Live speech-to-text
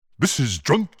This is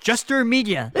Drunk Jester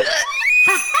Media.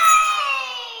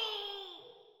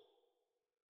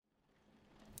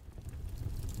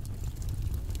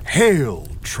 Hail,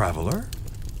 traveler.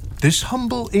 This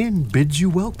humble inn bids you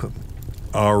welcome.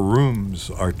 Our rooms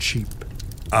are cheap,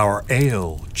 our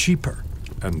ale cheaper,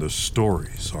 and the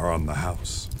stories are on the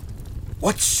house.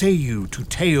 What say you to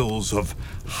tales of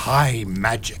high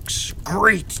magics,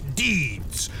 great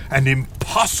deeds, and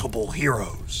impossible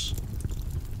heroes?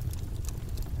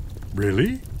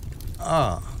 Really?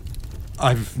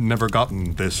 I've never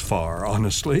gotten this far,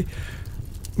 honestly.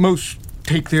 Most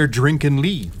take their drink and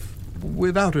leave,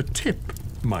 without a tip,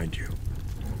 mind you.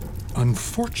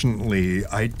 Unfortunately,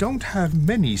 I don't have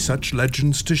many such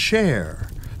legends to share,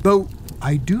 though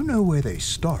I do know where they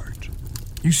start.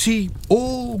 You see,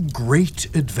 all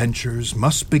great adventures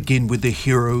must begin with the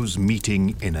heroes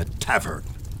meeting in a tavern.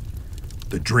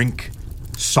 The drink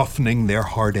softening their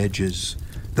hard edges,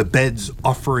 the beds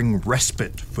offering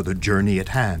respite for the journey at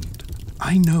hand.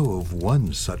 I know of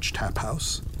one such tap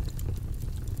house.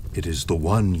 It is the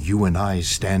one you and I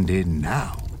stand in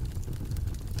now.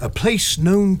 A place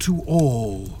known to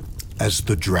all as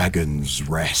the Dragon's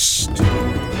Rest.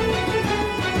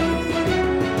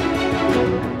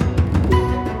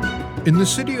 In the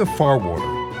city of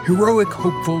Farwater, heroic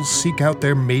hopefuls seek out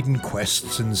their maiden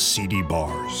quests in seedy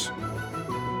bars.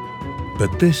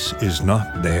 But this is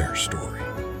not their story.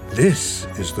 This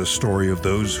is the story of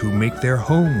those who make their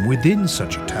home within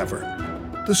such a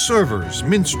tavern. The servers,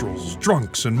 minstrels,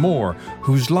 drunks, and more,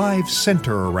 whose lives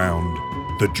center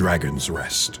around the Dragon's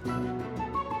Rest.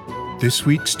 This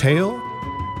week's tale,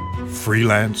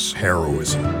 Freelance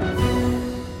Heroism.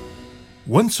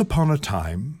 Once upon a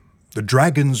time, the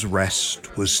Dragon's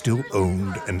Rest was still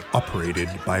owned and operated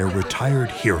by a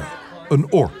retired hero, an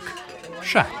orc,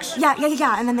 Shax. Yeah,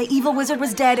 and then the evil wizard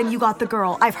was dead and you got the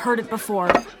girl. I've heard it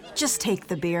before. Just take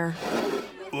the beer.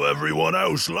 Well, everyone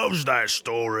else loves that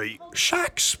story.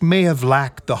 Shax may have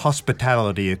lacked the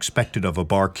hospitality expected of a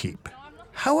barkeep.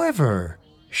 However,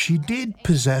 she did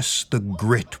possess the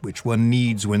grit which one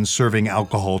needs when serving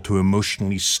alcohol to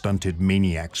emotionally stunted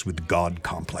maniacs with god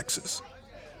complexes.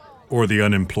 Or the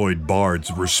unemployed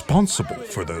bards responsible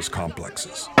for those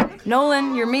complexes.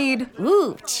 Nolan, your mead.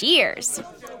 Ooh, cheers.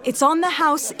 It's on the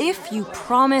house if you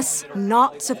promise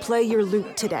not to play your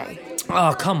lute today.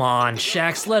 Oh, come on,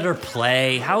 Shax, let her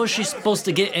play. How is she supposed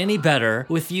to get any better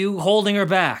with you holding her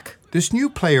back? This new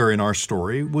player in our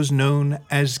story was known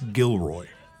as Gilroy.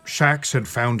 Shax had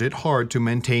found it hard to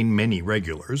maintain many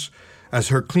regulars, as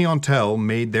her clientele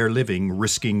made their living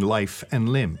risking life and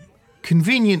limb.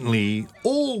 Conveniently,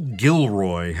 all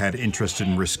Gilroy had interest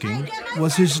in risking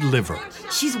was his liver.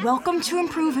 She's welcome to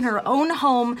improve in her own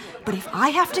home, but if I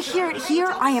have to hear it here,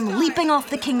 I am leaping off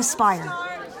the King's Spire.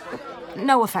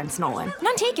 No offense, Nolan.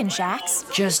 None taken, Shax.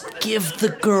 Just give the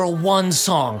girl one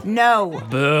song. No.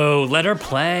 Boo, let her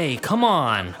play. Come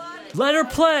on. Let her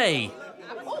play.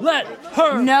 Let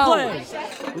her No. play.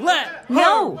 Let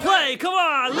No. her play. Come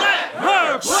on, let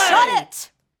her play. Shut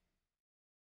it!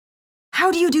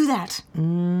 How do you do that?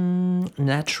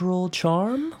 Natural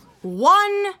charm?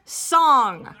 One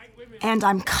song. And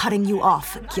I'm cutting you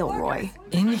off, Gilroy.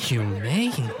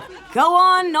 Inhumane. Go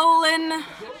on, Nolan.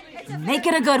 Make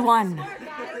it a good one.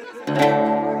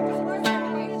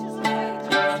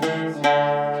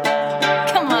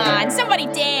 Come on, somebody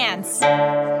dance.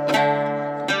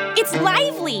 It's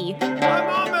lively. My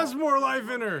mom has more life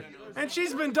in her, and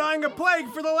she's been dying of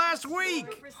plague for the last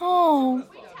week. Oh,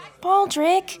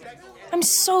 Baldric, I'm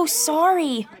so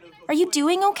sorry. Are you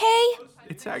doing okay?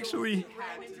 It's actually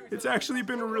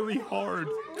been really hard.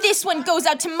 This one goes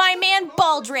out to my man,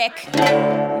 Baldric.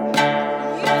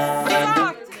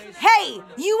 Hey,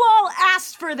 you all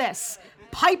asked for this.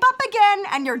 Pipe up again,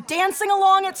 and you're dancing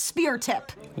along at spear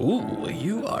tip. Ooh,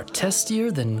 you are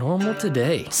testier than normal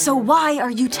today. So why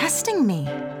are you testing me?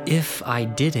 If I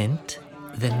didn't,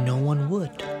 then no one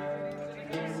would.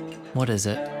 What is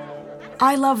it?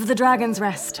 I love the Dragon's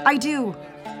Rest. I do.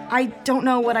 I don't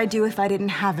know what I'd do if I didn't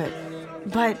have it.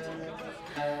 But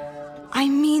I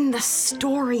mean the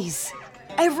stories.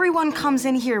 Everyone comes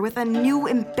in here with a new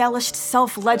embellished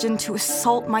self-legend to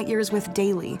assault my ears with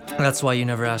daily. That's why you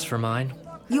never asked for mine?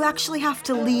 You actually have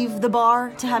to leave the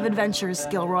bar to have adventures,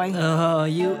 Gilroy.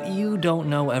 You don't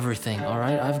know everything, all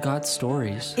right? I've got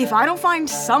stories. If I don't find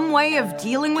some way of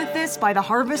dealing with this by the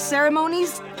harvest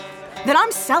ceremonies, then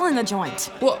I'm selling the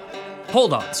joint. Well,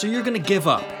 hold on. So you're gonna give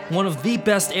up one of the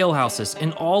best alehouses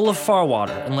in all of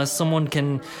Farwater unless someone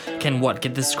can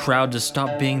get this crowd to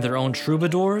stop being their own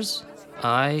troubadours?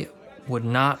 I would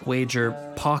not wager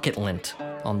pocket lint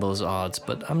on those odds,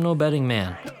 but I'm no betting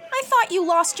man. I thought thought you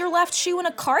lost your left shoe in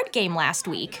a card game last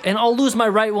week. And I'll lose my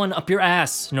right one up your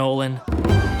ass, Nolan.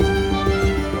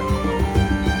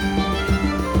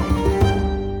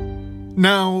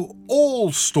 Now,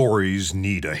 all stories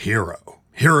need a hero.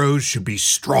 Heroes should be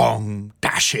strong,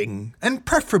 dashing, and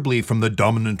preferably from the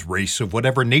dominant race of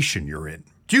whatever nation you're in.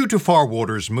 Due to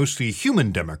Farwater's mostly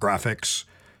human demographics,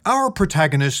 our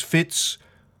protagonist fits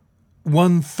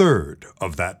 1/3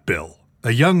 of that bill.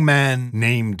 A young man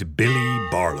named Billy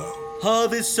Barlow.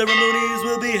 Harvest ceremonies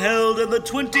will be held on the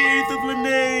 28th of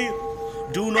Linnae.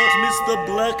 Do not miss the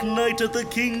Black Knight at the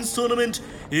King's Tournament.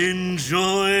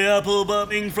 Enjoy apple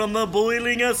bobbing from the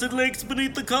boiling acid lakes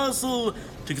beneath the castle.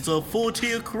 Tickets are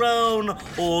 40 a crown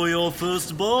or your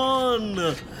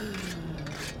firstborn.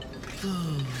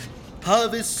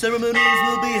 Harvest ceremonies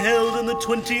will be held on the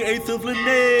 28th of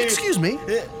Linnae. Excuse me.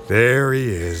 There he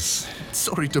is.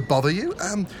 Sorry to bother you.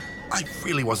 I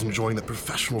really was enjoying the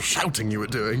professional shouting you were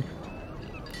doing.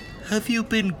 Have you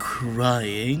been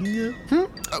crying?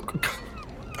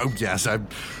 Oh yes,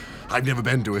 I've never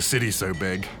been to a city so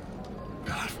big.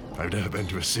 I've never been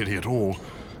to a city at all.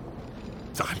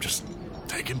 So I'm just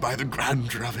taken by the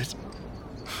grandeur of it.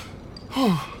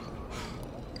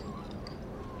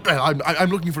 Well, I'm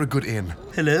looking for a good inn.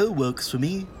 Hello, works for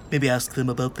me. Maybe ask them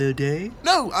about their day.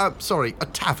 No, sorry, a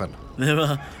tavern. There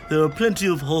are plenty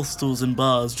of hostels and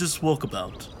bars. Just walk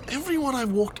about. Everyone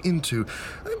I've walked into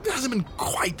hasn't been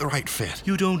quite the right fit.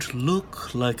 You don't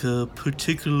look like a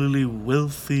particularly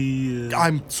wealthy...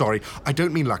 I'm sorry, I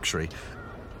don't mean luxury.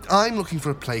 I'm looking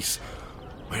for a place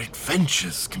where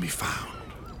adventures can be found.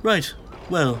 Right.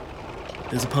 Well,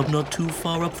 there's a pub not too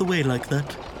far up the way like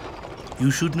that.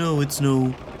 You should know it's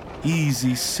no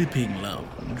easy sipping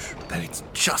lounge. Then it's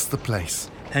just the place.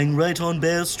 Hang right on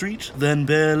Bear Street, then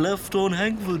bear left on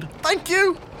Hangford. Thank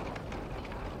you!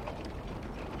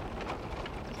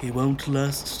 He won't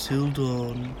last till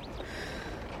dawn.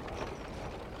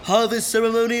 Harvest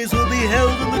ceremonies will be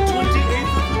held on the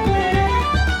 28th of May.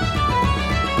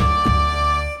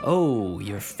 Oh,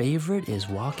 your favorite is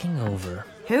walking over.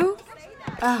 Who?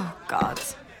 Oh, God.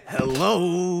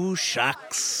 Hello,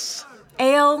 Shax.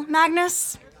 Ale,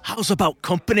 Magnus? How's about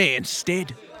company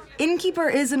instead? Innkeeper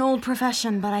is an old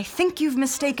profession, but I think you've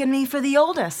mistaken me for the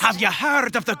oldest. Have you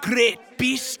heard of the great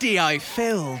beastie I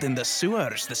felled in the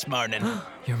sewers this morning?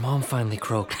 Your mom finally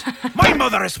croaked. My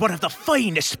mother is one of the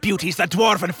finest beauties the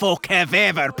dwarven folk have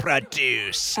ever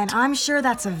produced. And I'm sure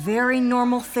that's a very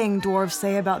normal thing dwarves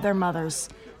say about their mothers.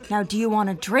 Now, do you want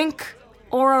a drink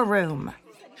or a room?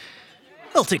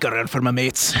 I'll take a run for my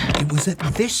mates. It was at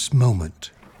this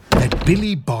moment that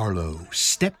Billy Barlow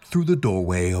stepped through the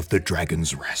doorway of the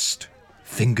Dragon's Rest,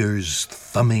 fingers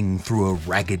thumbing through a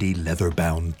raggedy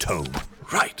leather-bound tome.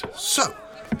 Right, so,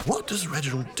 what does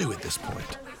Reginald do at this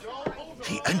point?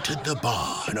 He entered the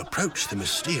bar and approached the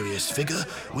mysterious figure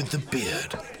with the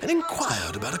beard and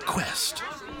inquired about a quest.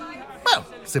 Well,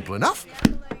 simple enough.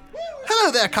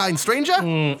 Hello there, kind stranger.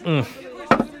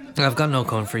 I've got no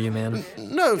coin for you, man.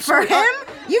 No, For sorry, him?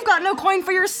 You've got no coin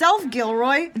for yourself,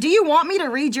 Gilroy. Do you want me to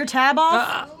read your tab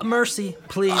off? Mercy,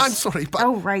 please. I'm sorry, but...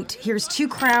 Oh, right. Here's 2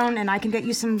 crown, and I can get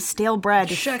you some stale bread.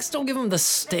 Shax, don't give him the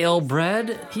stale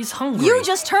bread. He's hungry. You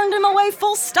just turned him away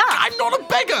full stop. I'm not a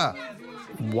beggar!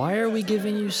 Why are we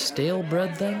giving you stale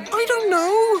bread then? I don't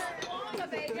know.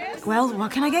 Well,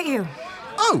 what can I get you?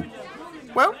 Oh,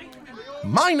 well,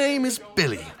 my name is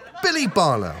Billy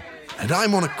Barlow, and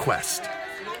I'm on a quest.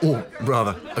 Or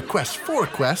rather, a quest for a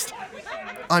quest.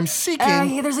 I'm seeking...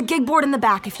 Yeah, there's a gig board in the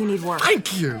back if you need work.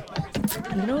 Thank you.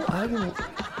 You know,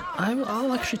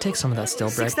 I'll actually take some of that stale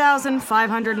bread.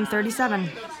 6,537.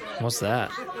 What's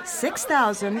that?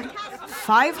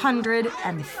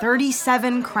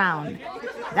 6,537 crown.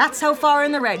 That's how far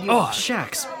in the red you Oh, are.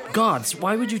 Shax. Gods,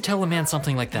 why would you tell a man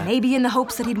something like that? Maybe in the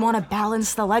hopes that he'd want to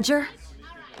balance the ledger?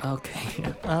 Okay,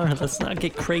 all right, let's not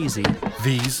get crazy.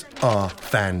 These are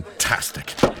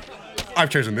fantastic. I've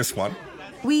chosen this one.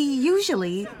 We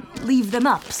usually leave them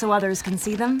up so others can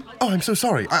see them. Oh, I'm so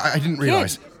sorry. I didn't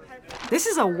realize. Kid, this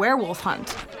is a werewolf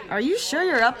hunt. Are you sure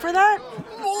you're up for that?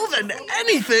 More than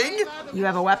anything, You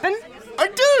have a weapon? I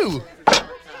do.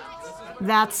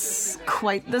 That's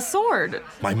quite the sword.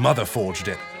 My mother forged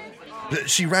it.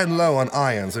 She ran low on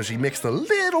iron, so she mixed a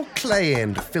little clay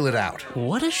in to fill it out.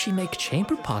 What does she make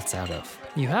chamber pots out of?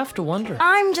 You have to wonder.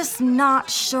 I'm just not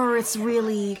sure it's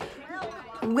really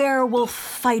werewolf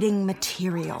fighting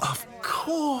material. Of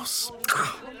course.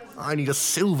 I need a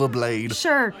silver blade.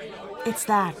 Sure, it's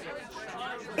that.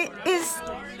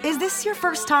 Is this your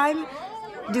first time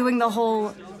doing the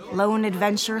whole lone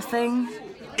adventure thing?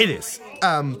 It is.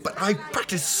 But I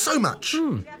practiced so much.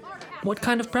 What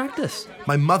kind of practice?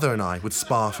 My mother and I would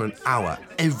spar for an hour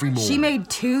every morning. She made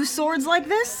 2 swords like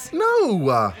this?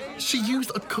 No, she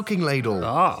used a cooking ladle.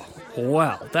 Oh,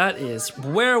 well, that is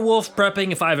werewolf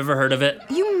prepping if I've ever heard of it.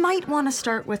 You might want to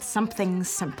start with something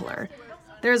simpler.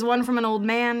 There's one from an old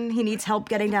man. He needs help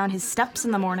getting down his steps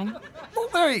in the morning.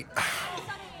 Not very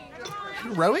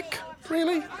heroic,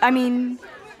 really? I mean,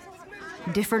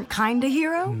 different kind of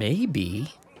hero?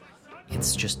 Maybe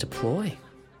it's just a ploy.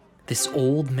 This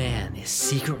old man is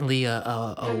secretly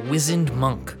a wizened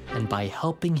monk, and by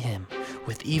helping him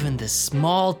with even this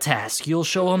small task, you'll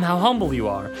show him how humble you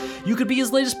are. You could be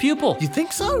his latest pupil. You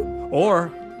think so? Or,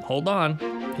 hold on,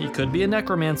 he could be a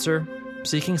necromancer,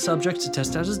 seeking subjects to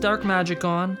test out his dark magic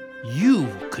on. You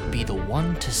could be the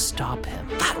one to stop him.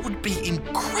 That would be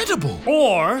incredible.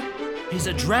 Or he's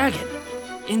a dragon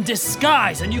in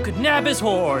disguise, and you could nab his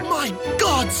hoard. My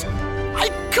gods, I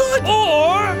could!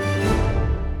 Or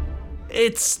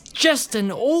it's just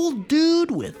an old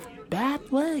dude with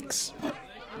bad legs.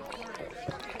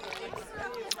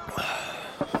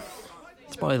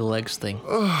 It's probably the legs thing.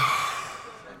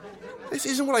 This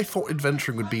isn't what I thought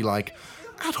adventuring would be like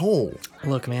at all.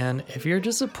 Look, man, if you're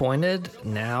disappointed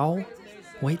now,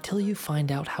 wait till you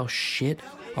find out how shit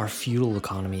our feudal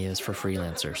economy is for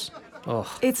freelancers. Ugh.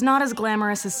 It's not as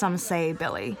glamorous as some say,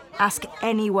 Billy. Ask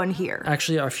anyone here.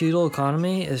 Actually, our feudal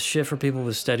economy is shit for people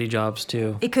with steady jobs,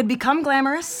 too. It could become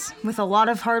glamorous with a lot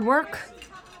of hard work,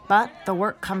 but the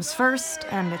work comes first,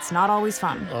 and it's not always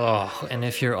fun. Oh, and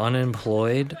if you're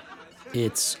unemployed,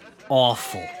 it's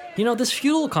awful. You know, this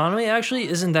feudal economy actually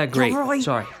isn't that great. Really?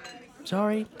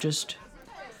 Sorry, just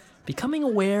becoming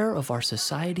aware of our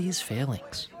society's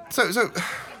failings. So,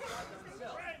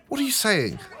 what are you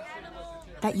saying?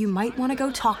 That you might want to go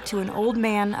talk to an old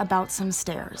man about some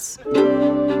stairs. It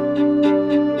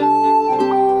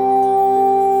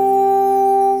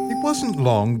wasn't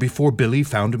long before Billy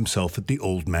found himself at the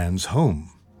old man's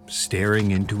home, staring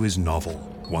into his novel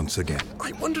once again.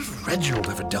 I wonder if Reginald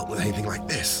ever dealt with anything like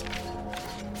this.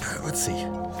 Let's see.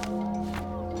 No.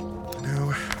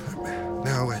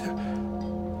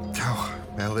 Oh,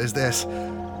 well, there's this.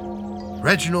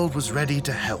 Reginald was ready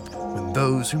to help when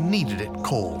those who needed it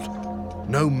called,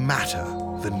 no matter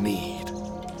the need.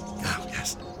 Oh,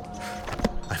 yes.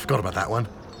 I forgot about that one.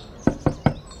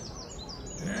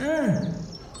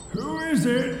 Who is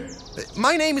it?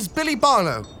 My name is Billy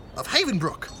Barlow of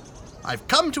Havenbrook. I've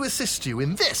come to assist you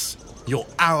in this, your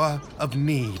hour of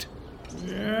need.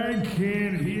 I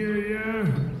can't hear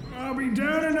you. I'll be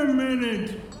down in a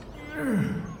minute.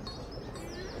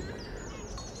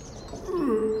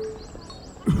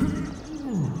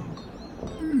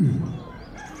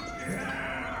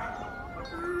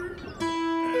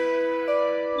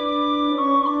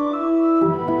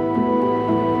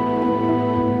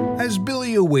 As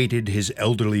Billy awaited his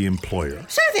elderly employer,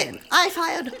 So then, I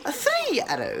fired 3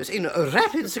 arrows in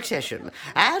rapid succession,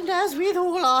 and as with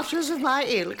all archers of my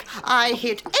ilk, I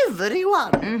hit every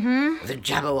one. The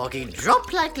Jabberwocky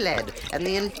dropped like lead, and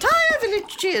the entire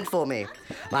village cheered for me.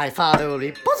 My father will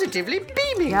be positively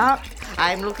beaming. Yep.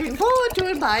 I'm looking forward to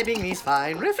imbibing these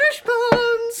fine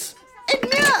refreshments.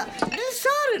 Edmure,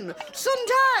 Nisaran,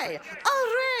 Sundai,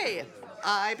 Array.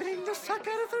 I bring the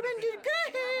sucker of fermented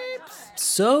grapes.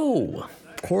 So,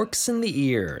 corks in the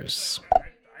ears.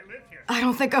 I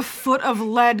don't think a foot of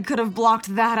lead could have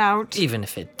blocked that out. Even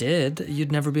if it did,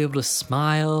 you'd never be able to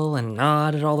smile and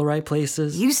nod at all the right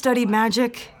places. You studied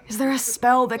magic. Is there a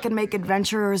spell that can make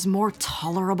adventurers more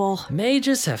tolerable?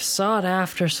 Mages have sought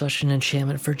after such an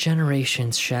enchantment for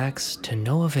generations, Shax, to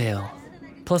no avail.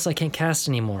 Plus, I can't cast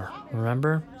anymore,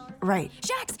 remember? Right.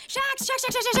 Shax!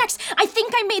 I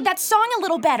think I made that song a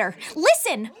little better.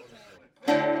 Listen!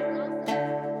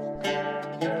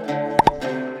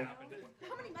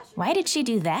 Why did she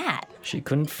do that? She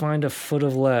couldn't find a foot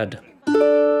of lead.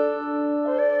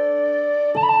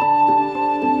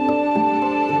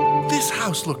 This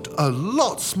house looked a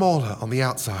lot smaller on the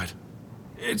outside.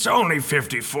 It's only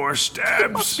 54 There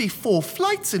must steps. be 4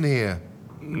 flights in here.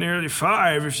 Nearly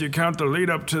 5 if you count the lead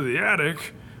up to the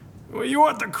attic. Well, you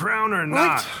want the crown or not?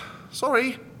 Right.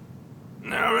 Sorry.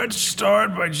 Now let's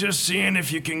start by just seeing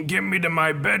if you can get me to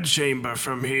my bedchamber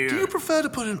from here. Do you prefer to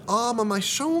put an arm on my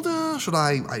shoulder? Should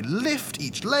I lift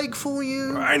each leg for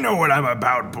you? I know what I'm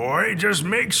about, boy. Just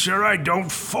make sure I don't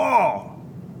fall.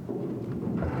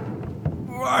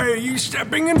 Why are you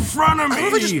stepping in front of me? How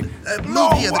about I just, move no,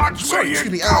 here, then? watch Sorry, where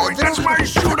excuse me, you're going. then That's I'll- my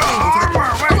suit of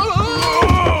armor.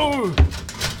 Wait.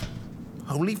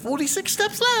 Only 46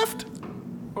 steps left.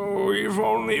 Oh, we've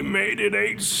only made it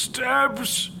 8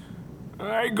 steps.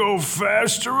 I go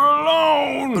faster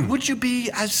alone. But would you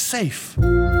be as safe?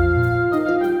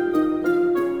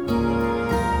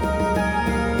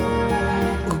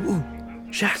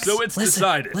 Shax, So it's listen,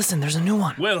 decided. Listen, there's a new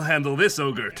one. We'll handle this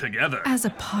ogre together. As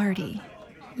a party,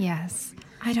 yes.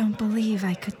 I don't believe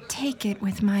I could take it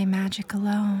with my magic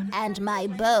alone. And my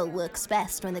bow works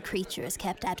best when the creature is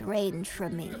kept at range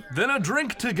from me. Then a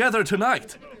drink together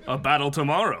tonight, a battle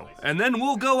tomorrow, and then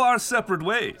we'll go our separate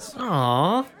ways.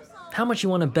 Aww. How much you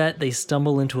want to bet they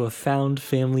stumble into a found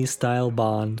family-style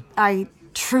bond? I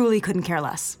truly couldn't care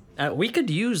less. We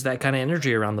could use that kind of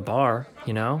energy around the bar,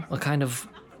 you know? A kind of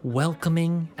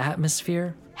welcoming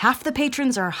atmosphere. Half the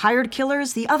patrons are hired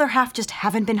killers, the other half just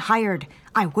haven't been hired.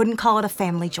 I wouldn't call it a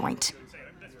family joint.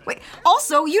 Wait,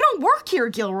 also, you don't work here,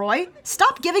 Gilroy.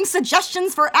 Stop giving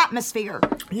suggestions for atmosphere.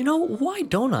 You know, why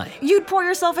don't I? You'd pour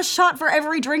yourself a shot for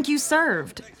every drink you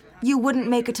served. You wouldn't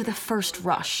make it to the first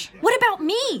rush. What about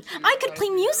me? I could play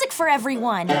music for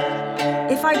everyone.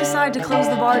 If I decide to close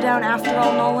the bar down after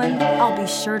all, Nolan, I'll be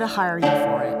sure to hire you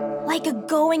for it. Like a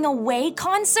going away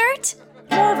concert?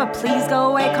 More of a please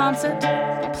go away concert.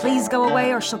 Please go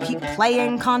away or she'll keep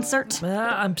playing concert.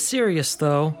 I'm serious,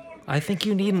 though. I think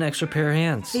you need an extra pair of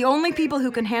hands. The only people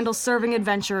who can handle serving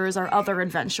adventurers are other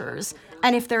adventurers.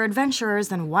 And if they're adventurers,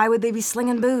 then why would they be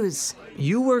slinging booze?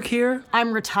 You work here?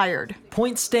 I'm retired.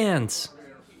 Point stands.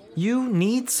 You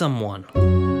need someone.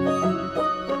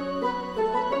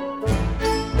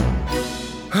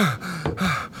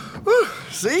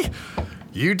 See?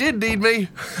 You did need me.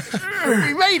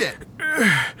 We made it.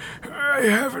 I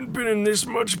haven't been in this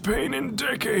much pain in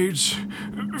decades.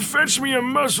 Fetch me a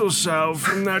muscle salve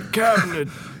from that cabinet.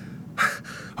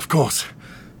 Of course.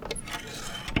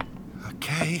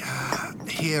 Okay,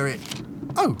 here it...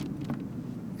 Oh,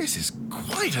 this is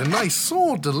quite a nice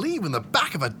sword to leave in the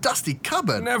back of a dusty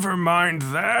cupboard. Never mind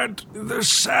that. The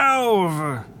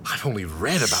salve. I've only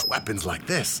read about weapons like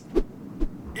this.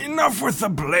 Enough with the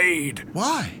blade.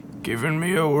 Why? Given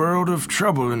me a world of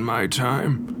trouble in my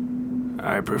time.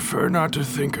 I prefer not to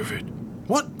think of it.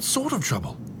 What sort of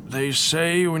trouble? They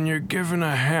say when you're given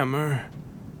a hammer,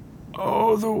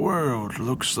 all the world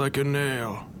looks like a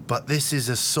nail. But this is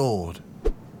a sword.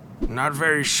 Not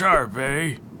very sharp,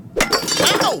 eh?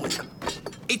 Ow!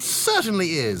 It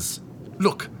certainly is.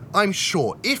 Look, I'm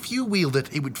sure if you wield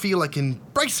it, it would feel like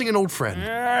embracing an old friend.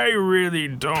 I really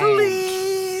don't.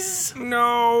 Please?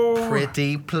 No.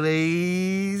 Pretty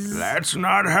please? That's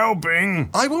not helping.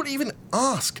 I won't even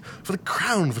ask for the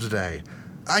crown for today.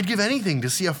 I'd give anything to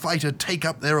see a fighter take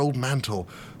up their old mantle,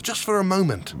 just for a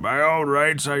moment. By all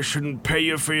rights, I shouldn't pay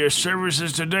you for your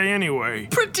services today anyway.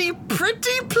 Pretty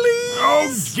please?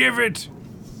 Oh, give it!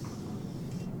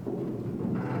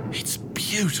 It's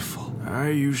beautiful. I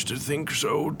used to think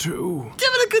so, too. Give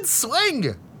it a good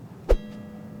swing!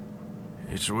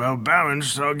 It's well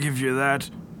balanced, I'll give you that.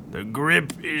 The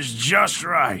grip is just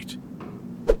right.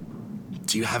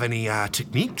 Do you have any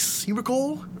techniques you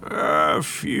recall? A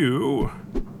few.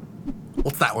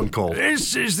 What's that one called?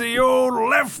 This is the old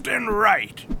left and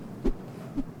right.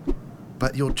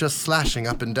 But you're just slashing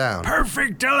up and down.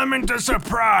 Perfect element of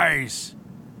surprise.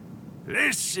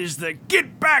 This is the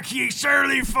get back, ye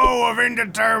surly foe of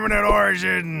indeterminate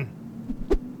origin.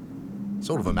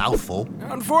 Sort of a mouthful.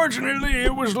 Unfortunately,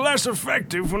 it was less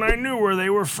effective when I knew where they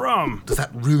were from. Does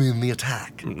that ruin the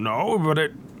attack? No, but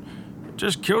it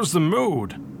just kills the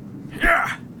mood.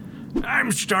 Yeah,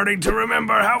 I'm starting to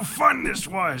remember how fun this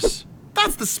was.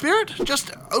 That's the spirit.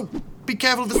 Just, be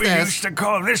careful of the stairs. We used to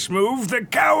call this move the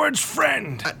coward's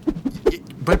friend.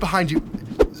 Right behind you.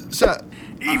 Sir.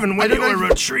 Even when you were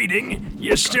retreating,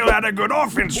 you still had a good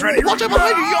offense ready. Watch out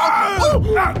behind you!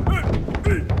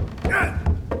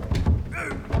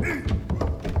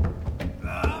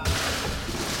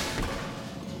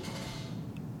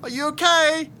 Are you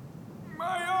okay?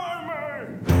 My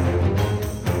armor!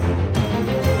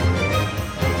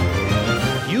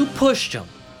 You pushed him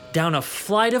down a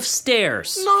flight of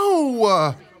stairs.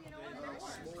 No!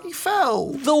 He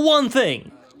fell. The one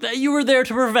thing that you were there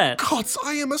to prevent. Gods,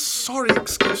 I am a sorry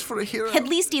excuse for a hero. At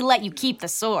least he let you keep the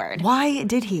sword. Why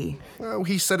did he? Oh,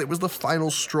 he said it was the final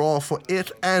straw for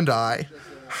it and I.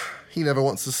 He never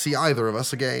wants to see either of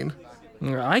us again.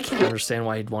 I can't understand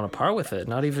why he'd want to part with it.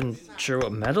 Not even sure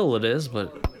what metal it is,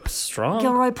 but strong.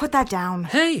 Gilroy, put that down.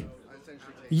 Hey,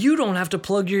 you don't have to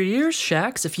plug your ears,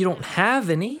 Shax, if you don't have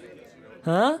any.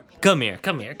 Huh? Come here.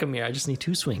 I just need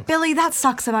 2 swings. Billy, that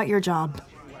sucks about your job.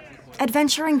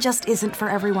 Adventuring just isn't for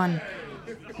everyone.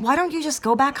 Why don't you just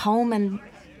go back home and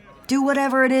do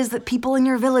whatever it is that people in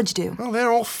your village do? Well,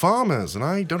 they're all farmers, and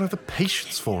I don't have the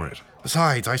patience for it.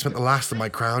 Besides, I spent the last of my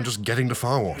crown just getting to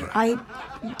Farwater. I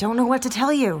don't know what to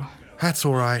tell you. That's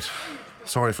all right.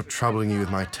 Sorry for troubling you with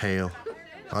my tale.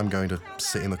 I'm going to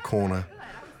sit in the corner,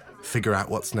 figure out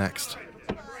what's next.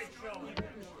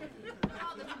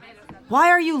 Why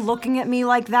are you looking at me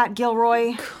like that,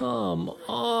 Gilroy? Come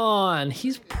on,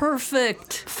 he's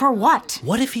perfect. For what?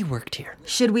 What if he worked here?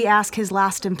 Should we ask his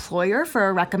last employer for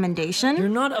a recommendation? You're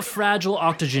not a fragile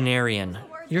octogenarian.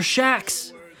 You're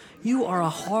Shax. You are a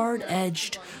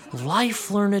hard-edged,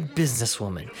 life-learned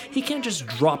businesswoman. He can't just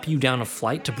drop you down a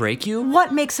flight to break you.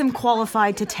 What makes him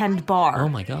qualified to tend bar? Oh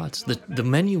my god, the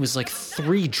menu is like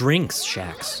 3 drinks,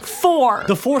 Shax. 4!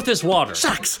 The 4th is water.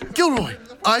 Shax, Gilroy,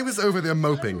 I was over there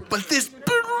moping, but this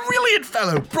brilliant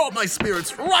fellow brought my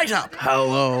spirits right up.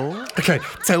 Hello? Okay,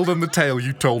 tell them the tale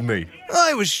you told me.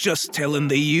 I was just telling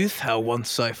the youth how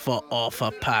once I fought off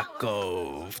a pack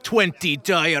of 20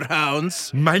 dire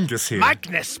hounds. Magnus here.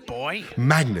 Magnus, boy.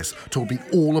 Magnus told me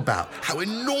all about how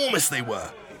enormous they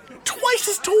were. Twice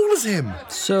as tall as him.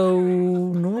 So,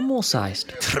 normal-sized.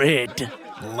 Tread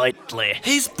lightly.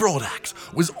 His broadaxe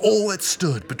was all that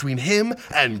stood between him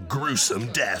and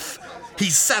gruesome death. He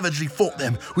savagely fought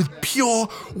them with pure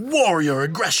warrior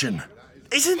aggression.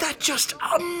 Isn't that just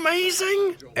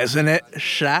amazing? Isn't it,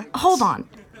 Shax? Hold on.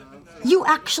 You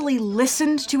actually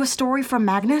listened to a story from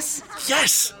Magnus?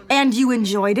 Yes! And you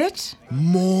enjoyed it?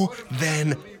 More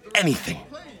than anything.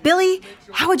 Billy,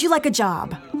 how would you like a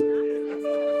job?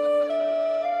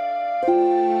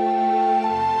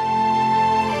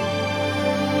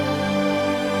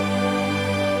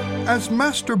 As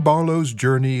Master Barlow's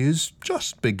journey is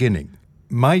just beginning,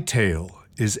 my tale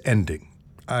is ending.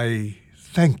 I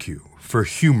thank you for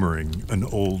humoring an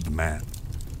old man.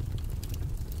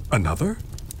 Another?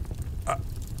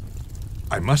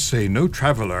 I must say no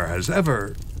traveler has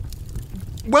ever...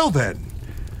 Well then,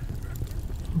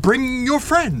 bring your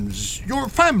friends, your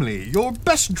family, your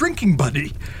best drinking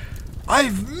buddy.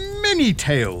 I've many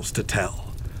tales to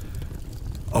tell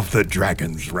of the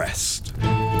Dragon's Rest.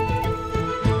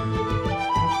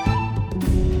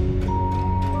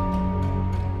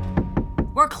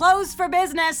 We're closed for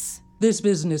business. This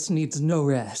business needs no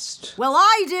rest. Well,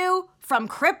 I do, from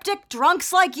cryptic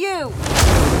drunks like you.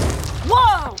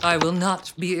 Whoa! I will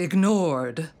not be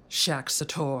ignored,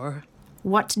 Shaxator.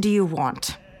 What do you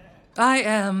want? I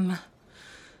am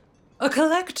a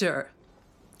collector,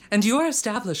 and your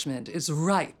establishment is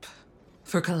ripe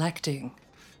for collecting.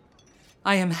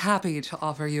 I am happy to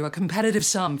offer you a competitive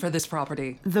sum for this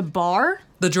property. The bar?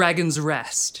 The Dragon's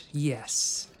Rest,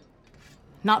 yes.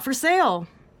 Not for sale.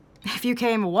 If you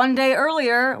came one day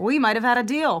earlier, we might have had a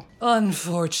deal.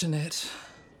 Unfortunate.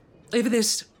 If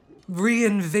this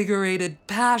reinvigorated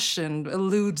passion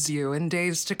eludes you in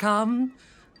days to come,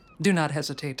 do not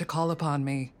hesitate to call upon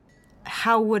me.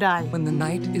 How would I? When the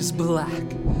night is black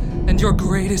and your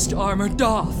greatest armor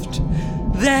doffed,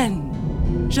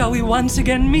 then shall we once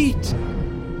again meet.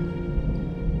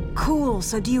 Cool,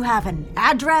 so do you have an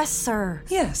address, or?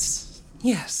 Yes.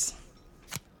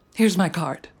 Here's my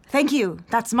card. Thank you.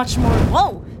 That's much more...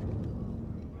 Whoa!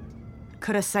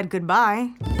 Could have said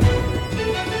goodbye.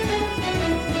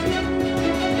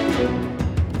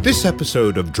 This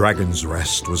episode of Dragon's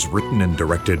Rest was written and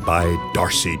directed by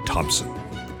Darcy Thompson.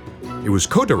 It was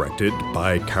co-directed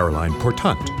by Caroline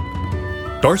Portant.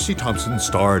 Darcy Thompson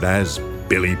starred as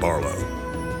Billy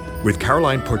Barlow, with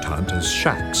Caroline Portant as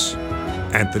Shax,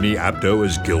 Anthony Abdo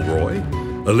as Gilroy,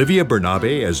 Olivia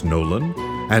Bernabe as Nolan,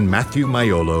 and Matthew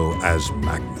Maiolo as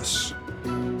Magnus.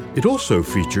 It also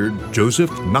featured Joseph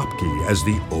Knopke as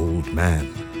the Old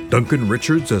Man, Duncan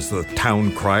Richards as the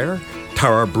Town Crier,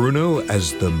 Tara Bruno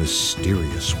as the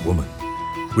Mysterious Woman,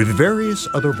 with various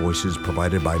other voices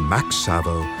provided by Max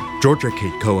Savo, Georgia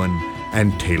Kate Cohen,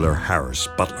 and Taylor Harris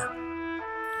Butler.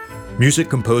 Music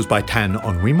composed by Tan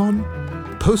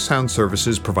Onwimon, post-sound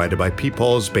services provided by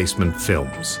Peepaw's Basement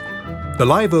Films. The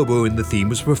live oboe in the theme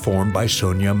was performed by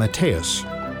Sonia Mateus,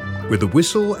 with the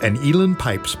whistle and elan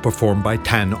pipes performed by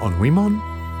Tan Onwimon.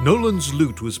 Nolan's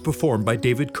lute was performed by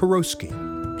David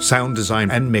Kurowski. Sound design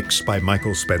and mix by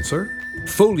Michael Spencer.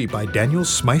 Foley by Daniel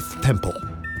Smythe Temple.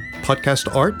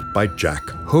 Podcast art by Jack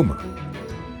Homer.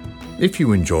 If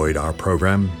you enjoyed our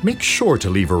program, make sure to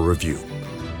leave a review.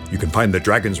 You can find the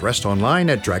Dragon's Rest online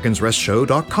at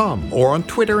dragonsrestshow.com or on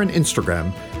Twitter and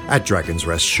Instagram at Dragon's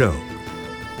Rest Show.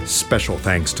 Special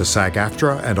thanks to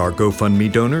SAG-AFTRA and our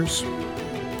GoFundMe donors.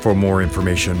 For more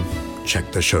information,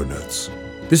 check the show notes.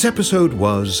 This episode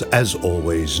was, as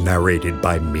always, narrated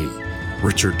by me,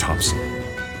 Richard Thompson.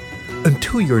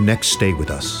 Until your next stay with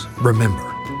us,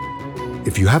 remember,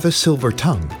 if you have a silver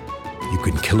tongue, you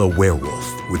can kill a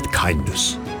werewolf with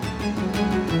kindness.